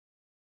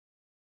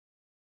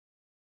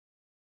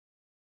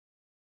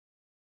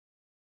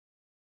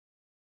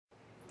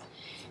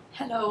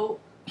Hello,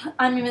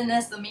 I'm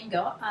Inés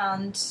Domingo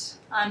and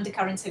I'm the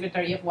current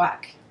secretary of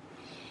WAC.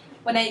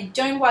 When I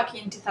joined WAC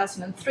in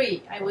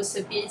 2003, I was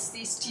a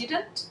PhD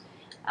student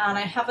and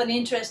I have an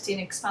interest in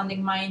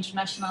expanding my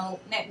international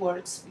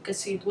networks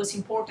because it was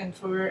important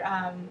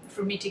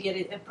for me to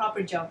get a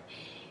proper job.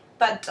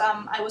 But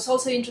I was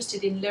also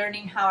interested in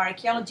learning how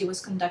archaeology was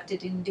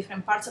conducted in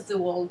different parts of the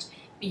world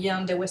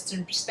beyond the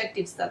Western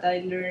perspectives that I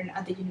learned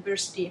at the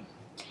university.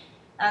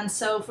 And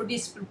so for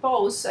this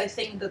purpose, I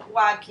think that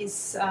WAC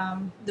is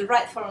the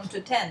right forum to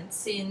attend,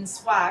 since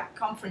WAC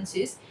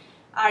conferences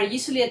are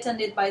usually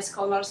attended by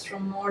scholars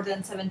from more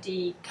than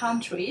 70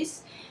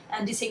 countries,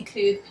 and these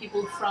include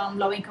people from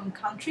low-income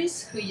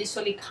countries who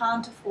usually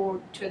can't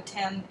afford to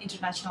attend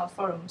international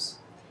forums.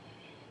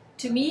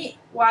 To me,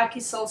 WAC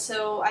is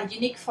also a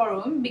unique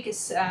forum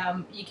because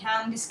you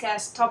can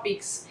discuss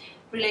topics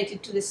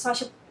related to the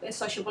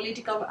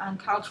socio-political and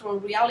cultural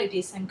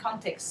realities and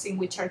contexts in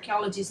which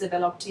archaeology is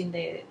developed in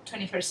the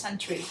 21st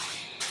century.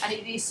 And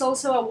it is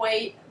also a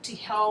way to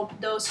help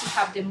those who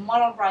have the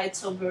moral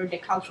rights over the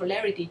cultural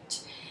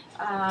heritage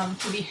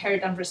to be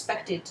heard and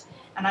respected.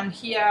 And I'm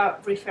here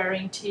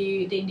referring to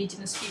the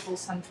indigenous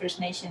peoples and First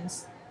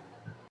Nations.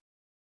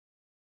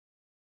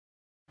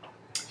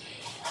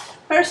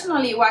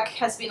 Personally, WAC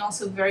has been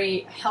also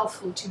very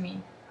helpful to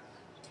me.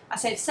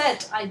 As I've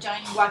said, I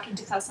joined WAC in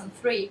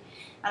 2003,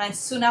 and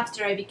soon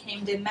after I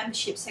became the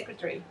membership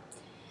secretary.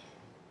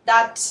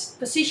 That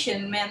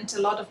position meant a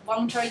lot of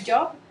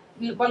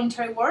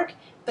voluntary work,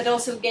 but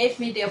also gave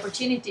me the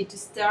opportunity to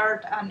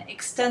start an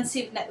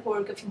extensive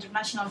network of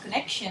international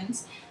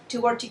connections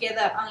to work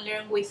together and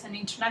learn with an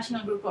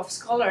international group of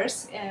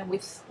scholars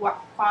with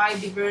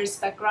quite diverse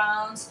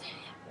backgrounds,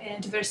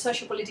 diverse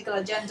socio-political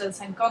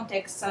agendas and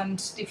contexts,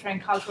 and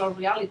different cultural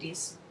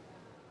realities.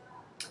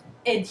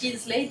 8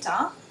 years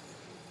later,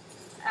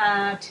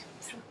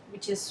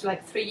 which is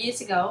like 3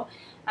 years ago,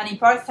 and in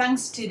part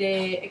thanks to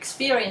the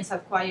experience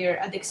acquired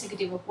at the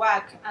executive of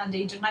WAC and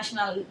the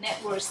international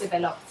networks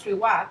developed through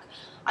WAC,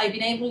 I've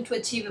been able to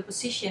achieve a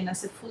position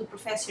as a full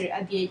professor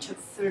at the age of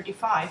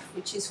 35,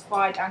 which is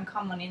quite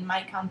uncommon in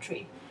my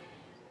country.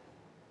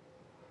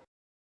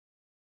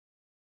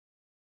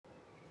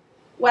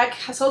 WAC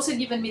has also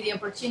given me the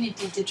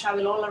opportunity to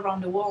travel all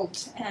around the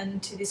world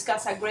and to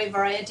discuss a great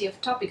variety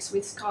of topics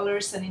with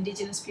scholars and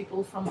indigenous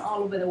people from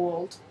all over the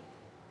world.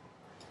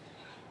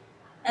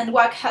 And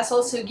WAC has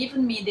also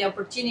given me the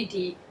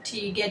opportunity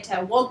to get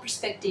a world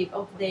perspective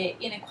of the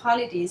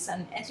inequalities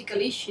and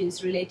ethical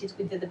issues related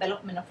with the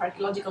development of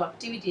archaeological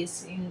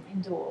activities in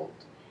the world.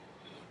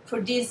 For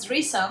this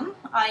reason,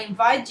 I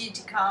invite you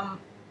to come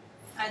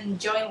and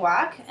join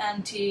WAC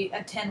and to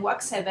attend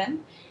WAC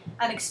 7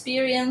 and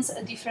experience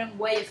a different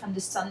way of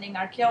understanding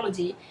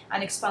archaeology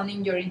and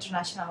expanding your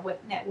international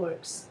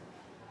networks.